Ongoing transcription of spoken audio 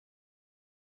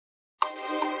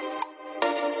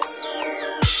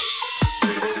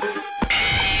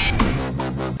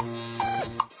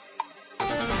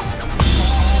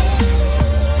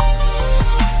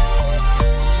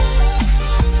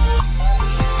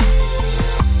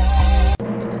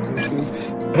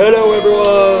Hello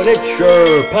everyone, it's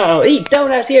your pal Eat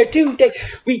Donuts here. Today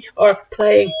we are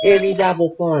playing Andy's Apple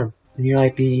Farm. And you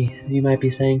might be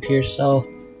saying to yourself,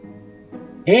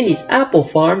 Andy's Apple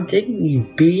Farm, didn't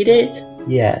you beat it?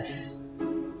 Yes.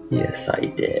 Yes, I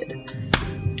did.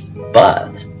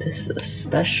 But this is a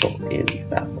special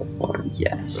Andy's Apple Farm.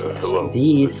 Yes, Hello,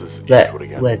 indeed.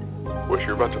 What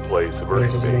you're about to play is what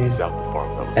is his name? Apple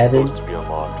Farm that was Evan? supposed to be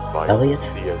unlocked by Elliot?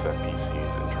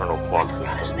 CSNPC's internal clock system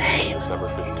Forgot his name. December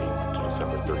 15th to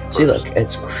December 31st. See, look,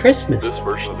 it's Christmas. This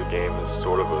version of the game is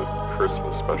sort of a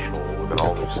Christmas special with an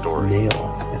all-new story.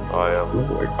 Nail. I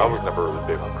was never really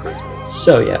big on Christmas.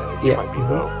 So yeah. You might be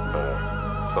though.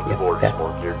 Some people are just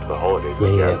more geared to the holidays.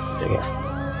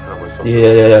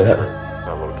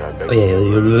 That little guy begging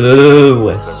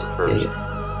Lewis.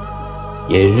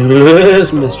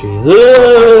 Yes, mystery.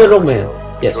 Little man.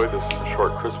 Yes. Enjoy this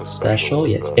short Christmas Special,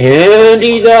 yes.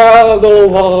 Andy's Apple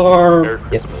Farm. Merry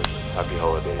Yep. Christmas. Happy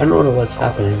holidays. I don't know what's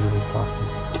happening when I'm talking.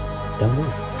 Don't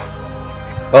know.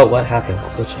 Oh, what happened?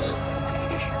 Glitches.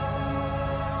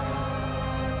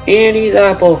 Andy's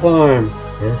Apple Farm.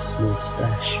 Christmas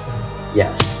special.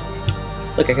 Yes.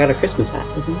 Look, I got a Christmas hat,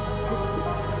 isn't it?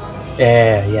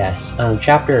 Yeah, yes.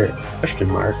 Chapter question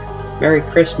mark. Merry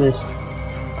Christmas.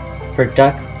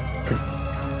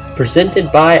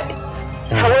 Presented by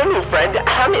Hello, new friend.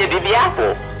 I'm Andy the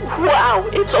Apple. Wow,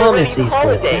 it's Thomas already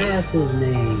Eastwood. holiday. That's his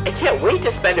name. I can't wait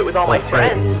to spend it with all my Okay,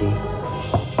 friends. Andy.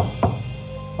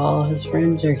 All his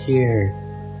friends are here.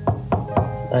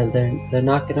 They're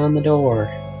knocking on the door.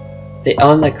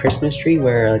 On the Christmas tree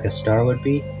where like a star would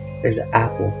be, there's an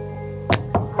apple.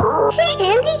 Hey,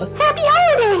 Andy. Happy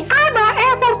holidays. I brought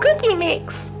apple cookie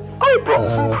mix. I brought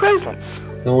some presents.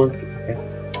 No one's. Okay.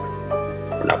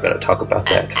 We're not gonna talk about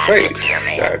that face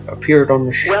that appeared on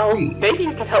the street. Well, maybe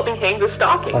you can help me hang the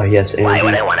stocking. Oh yes, Andy. Why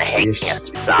would I want to hang You're a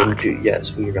sock?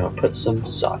 yes, we're gonna put some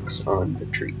socks on the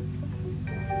tree.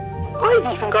 I've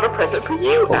even got a present for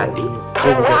you, Andy. Oh, we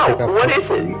gotta pick up Wow, what is present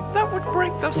for it? you. That would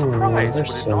break the Oh, surprise, they're would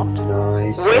it so not?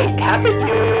 nice. Wait, and haven't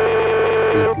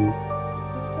weird. you?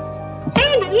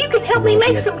 Andy, you can help me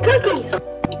make some cookies.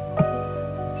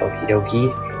 Okie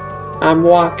dokie. I'm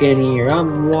walking here.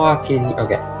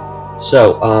 Okay. So,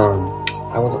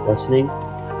 I wasn't listening,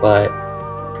 but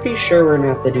pretty sure we're gonna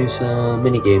have to do some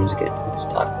mini games again. Let's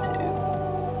talk to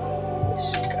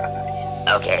this guy.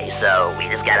 Okay, so we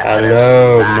just gotta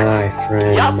Hello, my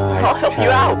friend, Yup, my I'll help you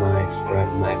pal, out. my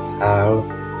friend, my pal.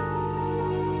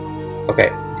 Okay.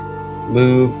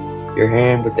 Move your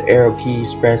hand with the arrow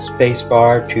keys, press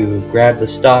spacebar to grab the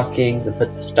stockings and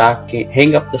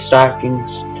hang up the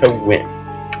stockings to win.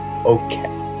 Okay,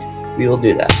 we will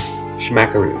do that.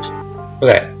 Schmackaroos.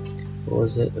 Okay, what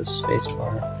was it? The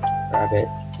spacebar. Grab it.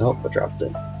 Nope, I dropped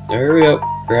it. There we go.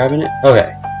 Grabbing it.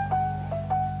 Okay.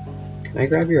 Can I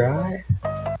grab your eye?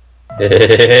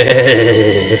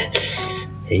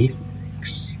 Hey,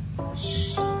 folks.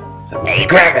 Hey,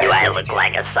 grab it. do I look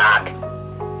like a sock?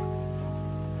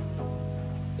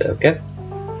 Okay.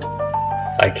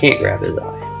 I can't grab his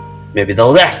eye. Maybe the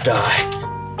left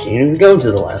eye. Can't even go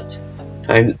to the left.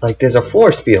 I'm like there's a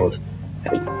force field.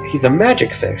 He's a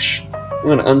magic fish. I'm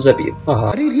gonna unzip you.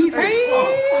 What did he say?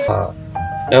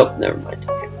 Nope, never mind.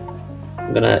 Okay.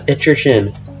 I'm gonna itch your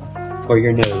chin. Or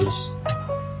your nose.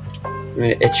 I'm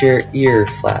gonna itch your ear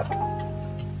flap.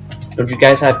 Don't you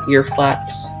guys have ear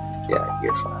flaps? Yeah,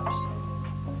 ear flaps.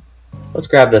 Let's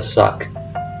grab this sock.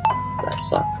 That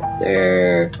sock right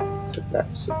there.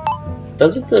 That's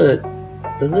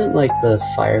doesn't like the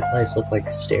fireplace look like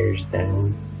stairs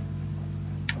down?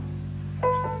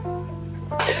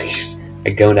 I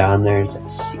go down there and it's like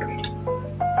secret.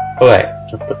 Okay,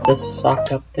 let's put this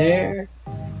sock up there.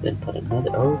 Then put another.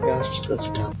 Oh gosh, just goes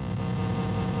down.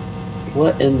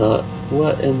 What in the?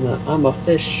 I'm a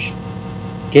fish.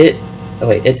 Oh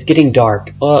wait, it's getting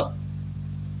dark. Oh,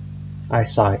 I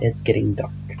saw it. It's getting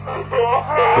dark. I'm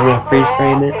gonna freeze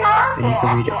frame it, and you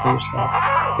can read it for yourself.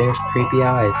 There's creepy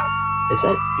eyes. Is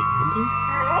that Andy?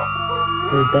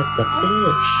 Oh, that's the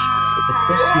fish with the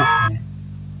Christmas hat.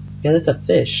 Yeah, that's a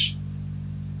fish.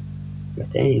 I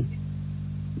think.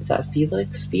 Is that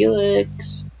Felix?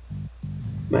 Felix!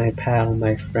 My pal,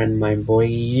 my friend, my boy.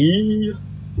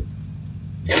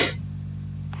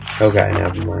 Okay,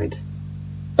 never mind.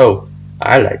 Oh,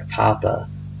 I like Papa.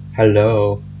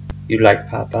 Hello. You like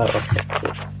Papa? Okay,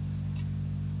 cool.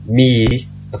 Me.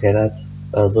 Okay, that's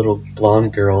a little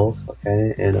blonde girl,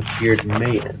 okay, and a bearded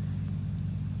man.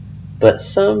 But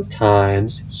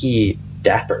sometimes he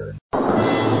dapper.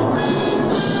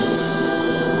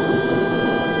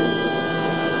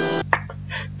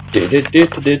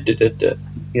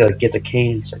 He like gets a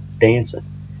cane and starts dancing.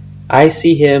 I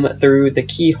see him through the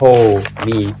keyhole.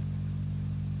 Me.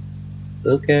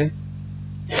 Okay.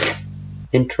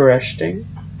 Interesting.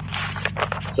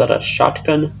 Is that a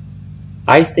shotgun?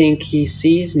 I think he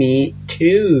sees me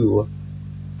too.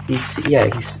 It's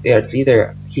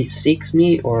either he seeks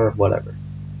me or whatever.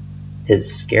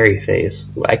 His scary face.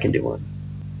 Ooh, I can do one.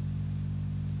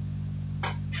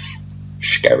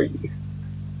 Scary.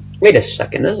 Wait a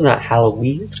second, this is not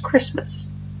Halloween, it's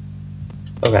Christmas.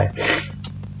 Okay.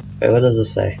 Wait, what does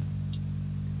this say?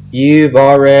 You've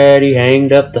already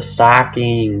hanged up the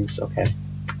stockings. Okay.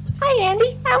 Hi,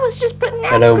 Andy. I was just putting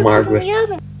out Hello, cookies Margaret. in the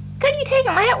oven. Could you take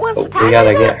them out once Oh, the time we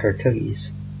gotta is get up? her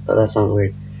cookies. Oh, that sounds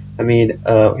weird. I mean,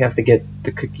 we have to get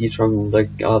the cookies from the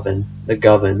oven. The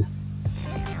oven.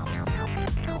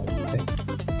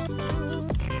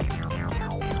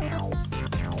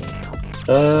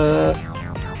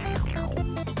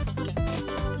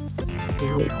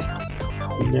 Is it?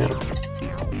 No.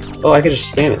 Oh, I could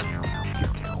just spam it.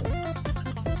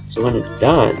 So when it's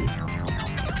done,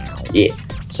 yeah.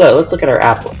 So let's look at our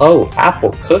apple. Oh,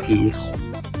 apple cookies.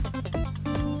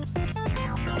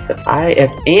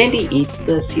 If Andy eats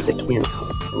this, he's a cannibal.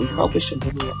 We probably should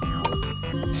have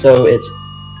it. So it's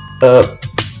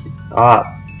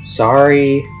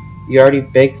sorry, you already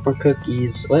baked my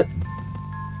cookies. What?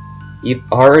 You've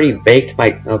already baked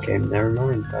my. Okay, never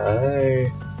mind.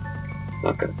 Bye. I'm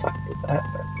not gonna talk to that.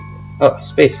 Oh,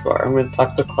 spacebar. I'm gonna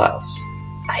talk to Klaus.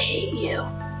 I hate you.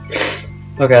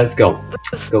 Okay, let's go.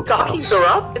 Let's go, Stockings Klaus. are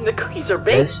up and the cookies are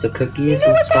baked. Yes, the cookies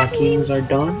and stockings are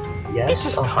done. Yes.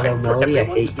 It's Oh, hello, time for Melody. I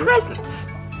everyone's hate you. presents.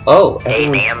 Oh, Hey,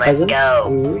 everyone's man, let's presents.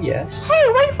 go. Ooh, yes. Hey,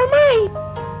 wait for mine.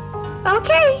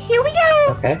 Okay, here we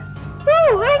go. Okay.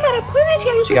 Ooh, I got a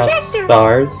planetary She got projector.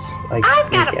 stars.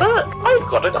 I've got a book. I've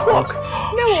got a clock. Stars.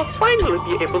 Now I'll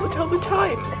finally be able to tell the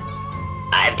time.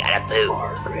 I've got a boot.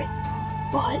 Margaret.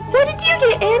 What? What did you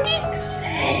get, Andy?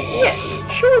 Yes,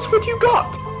 show us what you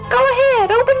got. Go ahead,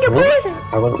 open your What?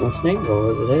 present. I wasn't listening. What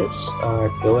was this?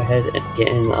 Go ahead and get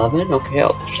in the oven. Okay,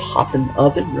 I'll just hop in the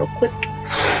oven real quick.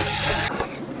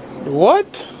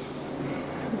 What?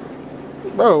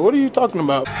 Bro, what are you talking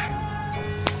about?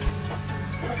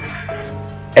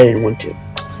 I didn't want to.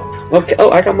 Okay. Oh,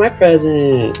 I got my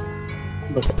present.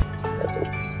 Look at these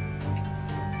presents.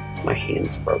 My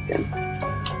hand's broken.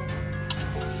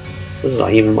 This is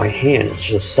not even my hand. It's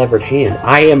just a severed hand.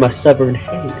 I am a severed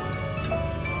hand.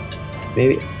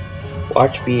 Maybe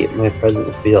watch me. My present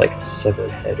would be like a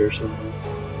severed head or something.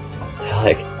 They're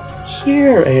like,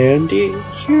 here, Andy.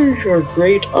 Here's your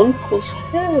great uncle's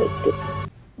head.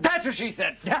 That's what she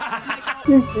said.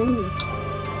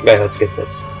 Okay, let's get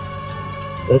this.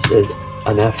 This is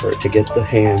an effort to get the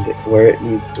hand where it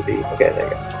needs to be. Okay, there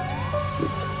you go.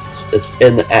 It's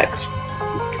in the X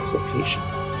location.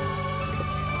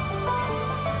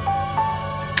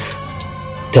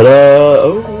 Ta-da!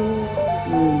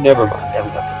 Oh, never mind. I'm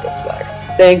gonna put this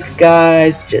back. Thanks,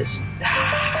 guys.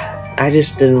 I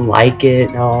just didn't like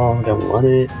it. No, I don't want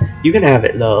it. You can have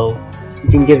it though. You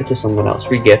can give it to someone else.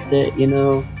 Regift it. You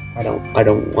know. I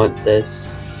don't want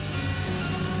this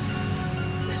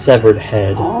severed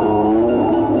head.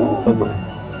 Oh my.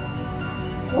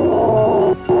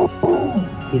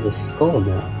 He's a skull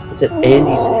now. Is it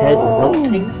Andy's head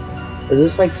melting? Is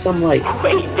this like some like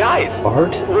Wait, guys.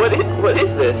 art? What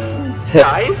is this?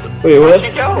 Guys? Wait, what? Where'd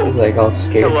you go? He's like all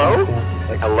scared. Hello? He's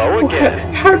like, Hello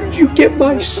again. how did you get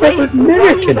my severed Wait, why are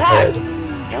you mannequin back? head?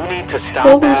 You need to All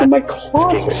stop those in my asking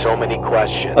closet. so many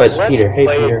questions. Oh, it's Let's Peter. Hey,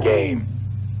 play Peter. A game.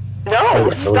 No, Oh,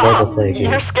 yeah, so we're stop. gonna play a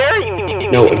game. You're scaring me.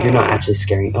 No, you're not actually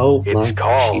scaring. Oh It's my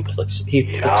gosh, he called-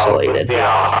 pixelated.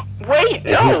 Wait,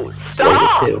 Yeah, no, he pixelated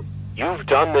stop. too. You've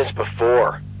done this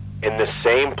before. In the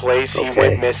same place you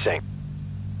Okay. went missing.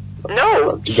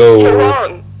 Let's You're go.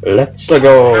 wrong. Let's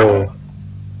go.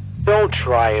 Don't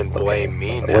try and blame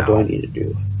me now. What do I need to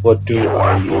do? What do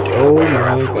I need to do? Oh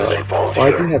my god.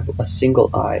 Why do you have a single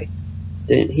eye?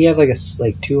 Didn't he have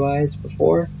like two eyes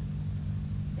before?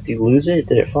 Did he lose it?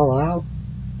 Did it fall out?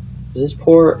 Is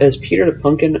Peter the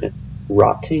Pumpkin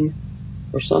rotting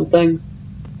or something?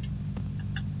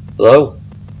 Hello?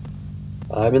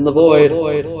 I'm in the void.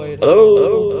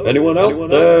 Hello? Anyone out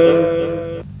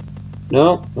there?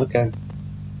 No? Okay.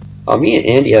 Oh, me and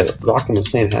Andy are rocking the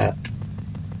same hat.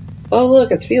 Oh,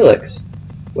 look, it's Felix.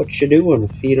 What you doing,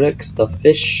 Felix? The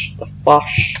fish, the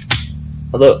fosh.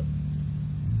 Hello.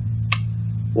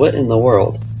 What in the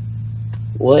world?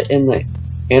 What in the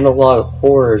analog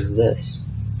horror is this?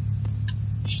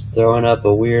 Just throwing up a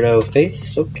weirdo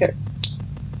face? Okay.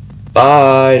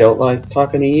 Bye, don't like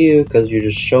talking to you because you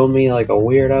just showed me like a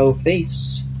weirdo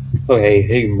face. Okay,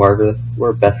 hey Margaret,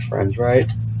 we're best friends, right?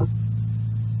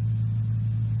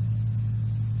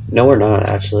 No, we're not,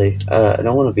 actually. I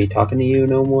don't want to be talking to you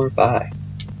no more. Bye.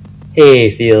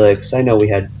 Hey, Felix. I know we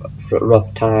had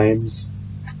rough times.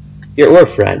 We're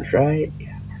friends, right?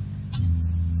 Yeah.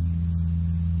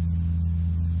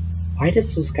 Why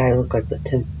does this guy look like the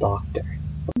 10th Doctor?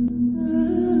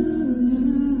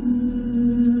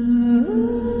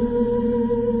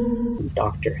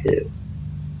 Doctor Who.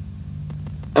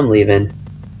 I'm leaving.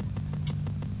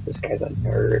 This guy's a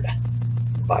nerd.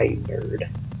 Bye, nerd.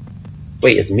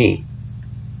 Wait, it's me.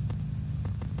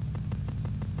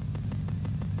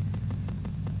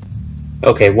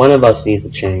 Okay, one of us needs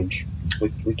to change.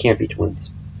 We can't be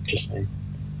twins. Just saying.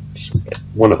 Just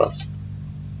one of us.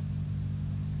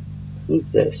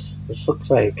 Who's this? This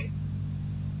looks like...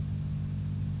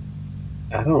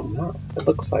 I don't know. It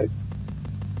looks like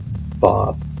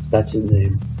Bob. That's his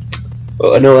name.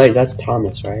 Oh no, wait, that's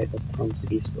Thomas, right? That's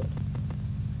Thomas Eastwood.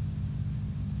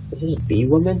 Is this a bee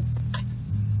woman?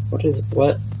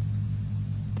 What?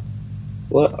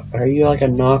 Are you like a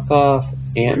knockoff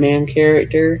Ant-Man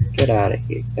character? Get out of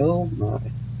here. Oh my.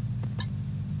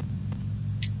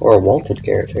 Or a Walton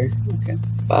character. Okay.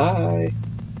 Bye.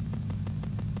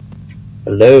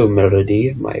 Hello,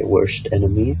 Melody, my worst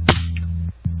enemy.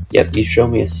 Yep, you show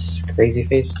me a crazy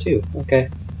face too. Okay.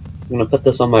 I'm gonna put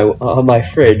this on my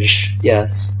fridge.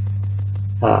 Yes.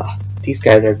 These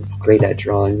guys are great at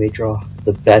drawing. They draw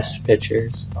the best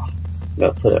pictures. Oh, I'm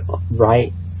gonna put it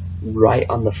right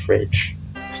on the fridge.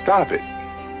 Stop it.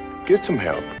 Get some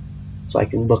help. So I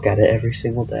can look at it every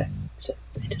single day. So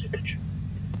they did a good job.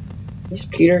 This is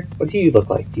Peter. What do you look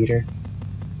like, Peter?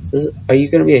 Are you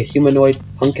gonna be a humanoid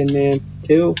pumpkin man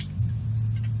too?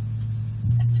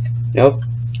 Nope.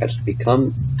 I just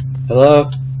become.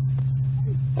 Hello.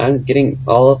 I'm getting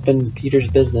all up in Peter's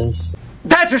business.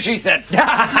 That's what she said!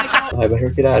 I better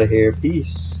get out of here.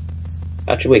 Peace.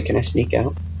 Actually, wait, can I sneak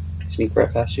out? Sneak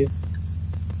right past you?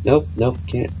 Nope,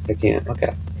 can't. I can't.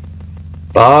 Okay.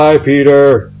 Bye,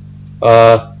 Peter!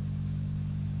 What?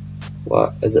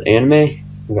 Is it anime?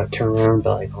 I'm gonna turn around and be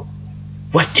like, oh,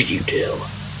 what did you do?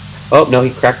 Oh, no, he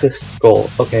cracked his skull.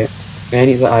 Okay. And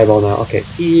he's an eyeball now. Okay,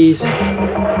 peace.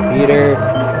 Peter.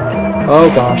 Oh,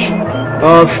 gosh.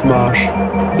 Oh, schmosh.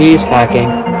 He's hacking.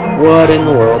 What in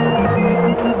the world?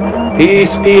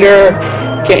 Peace, Peter!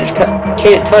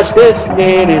 Can't touch this! Nah,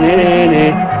 nah, nah, nah,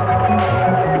 nah.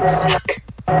 You suck.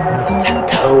 You suck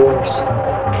toes.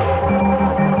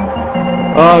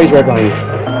 Oh, he's right behind you.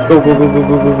 Go, go, go, go,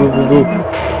 go, go, go, go,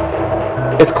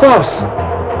 go. It's Klaus!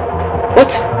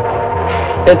 What?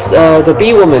 It's, the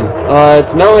bee woman.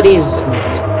 It's Melody's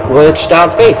glitched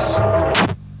out face.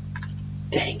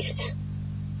 Dang it.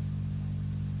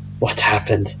 What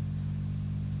happened?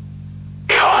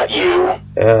 Caught you.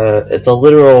 It's a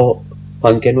literal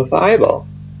pumpkin with an eyeball.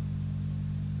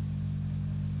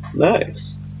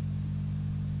 Nice.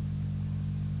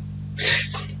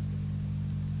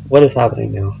 What is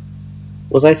happening now?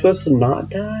 Was I supposed to not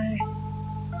die?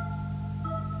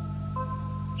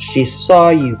 She saw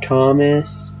you,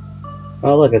 Thomas.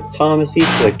 Oh look, it's Thomas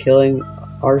Eastwood killing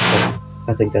Arthur.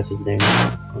 I think that's his name.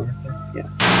 Arthur? Yeah,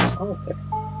 it's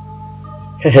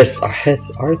Arthur.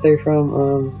 It's Arthur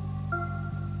from,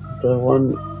 the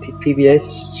one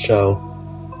PBS show.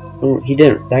 He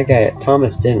didn't, that guy,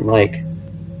 Thomas didn't like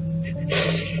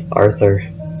Arthur.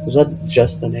 Was that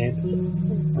just the name?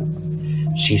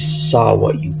 She saw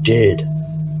what you did.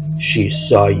 She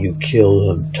saw you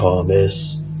kill him,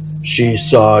 Thomas. She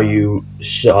saw you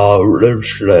okay.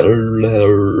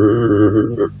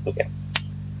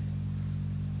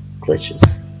 Glitches.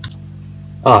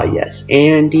 Ah yes,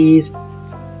 Andy's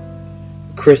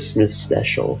Christmas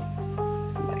special.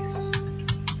 Nice.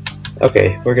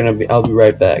 Okay, I'll be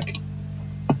right back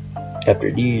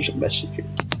after these messages.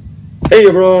 Hey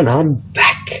everyone, I'm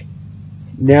back.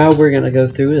 Now we're gonna go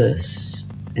through this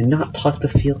and not talk to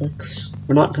Felix.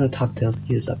 We're not gonna talk to him.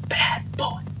 He's a bad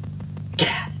boy.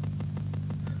 Get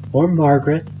or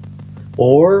Margaret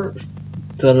or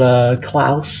the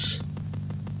Klaus.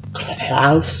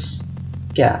 Klaus,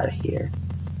 get out of here.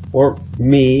 Or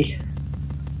me.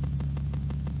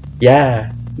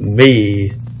 Yeah,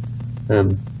 me.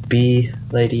 B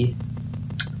lady.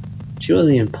 She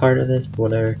wasn't even part of this, but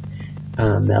whatever.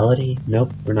 Melody.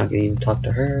 Nope, we're not gonna even talk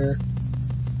to her.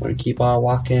 We're gonna keep on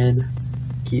walking.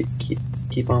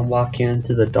 Keep on walking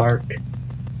to the dark.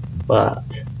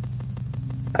 But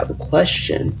I have a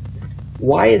question.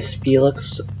 Why is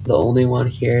Felix the only one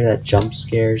here that jump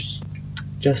scares?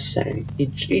 Just saying.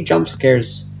 He jump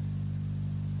scares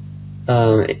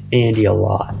Andy a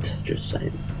lot. Just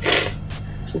saying.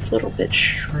 It's a little bit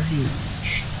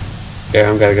strange. Okay,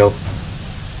 I'm gonna go.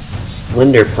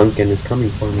 Slender Pumpkin is coming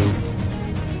for me.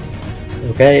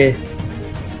 Okay.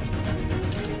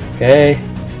 Okay.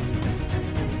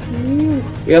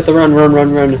 We have to run, run,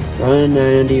 run, run. Run,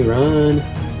 Andy, run.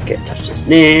 Can't touch this.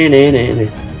 Nah, nah, nah,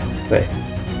 nah. Okay.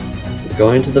 We're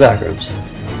going to the back rooms.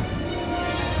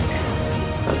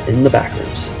 I'm in the back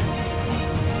rooms.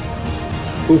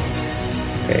 Ooh.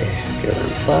 Okay, get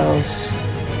around Klaus.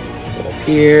 Go up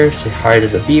here. Say hi to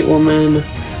the Beat Woman.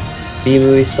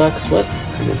 B-movie sucks. What?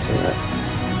 I didn't say that.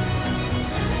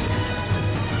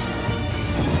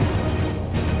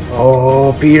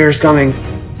 Oh, Peter's coming.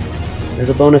 There's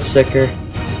a bonus sticker.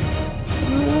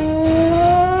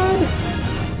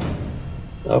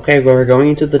 Okay, we're going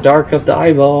into the dark of the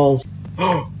eyeballs.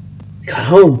 Oh, we got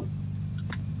home.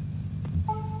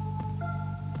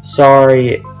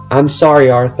 Sorry, I'm sorry,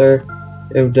 Arthur.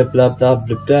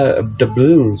 The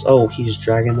balloons. Oh, he's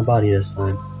dragging the body this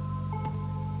time.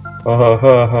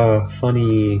 Oh,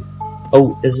 funny.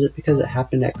 Oh, is it because it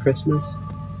happened at Christmas?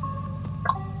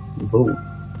 Boom.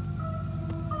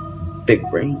 Big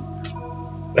brain.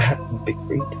 Big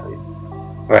brain time.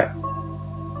 Alright.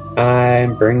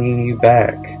 I'm bringing you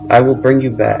back. I will bring you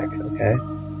back, okay?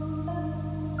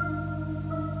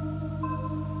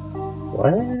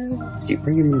 What? Did you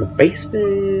bring him in the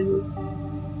basement?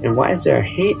 And why is there a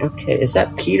hand? Okay, is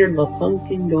that Peter the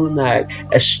Pumpkin going like,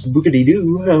 a boogity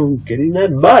doo, I'm getting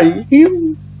that body?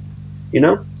 You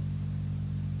know?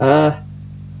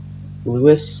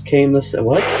 Lewis came this.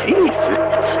 What?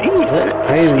 What?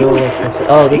 I don't know what this is.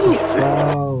 Oh, this is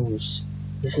Klaus.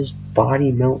 This is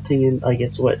body melting, and like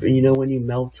it's what, you know, when you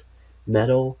melt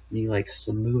metal and you like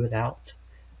smooth it out.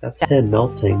 That's him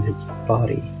melting his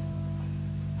body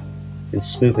and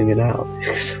smoothing it out.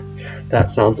 That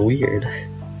sounds weird.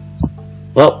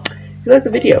 Well, if you like the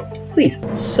video, please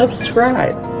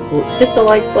subscribe, hit the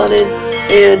like button,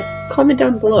 and comment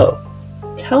down below.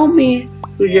 Tell me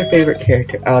who's your favorite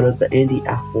character out of the Andy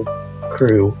Apple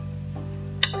crew.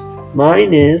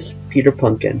 Mine is Peter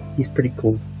Pumpkin. He's pretty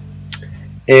cool.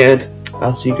 And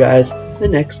I'll see you guys in the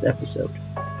next episode.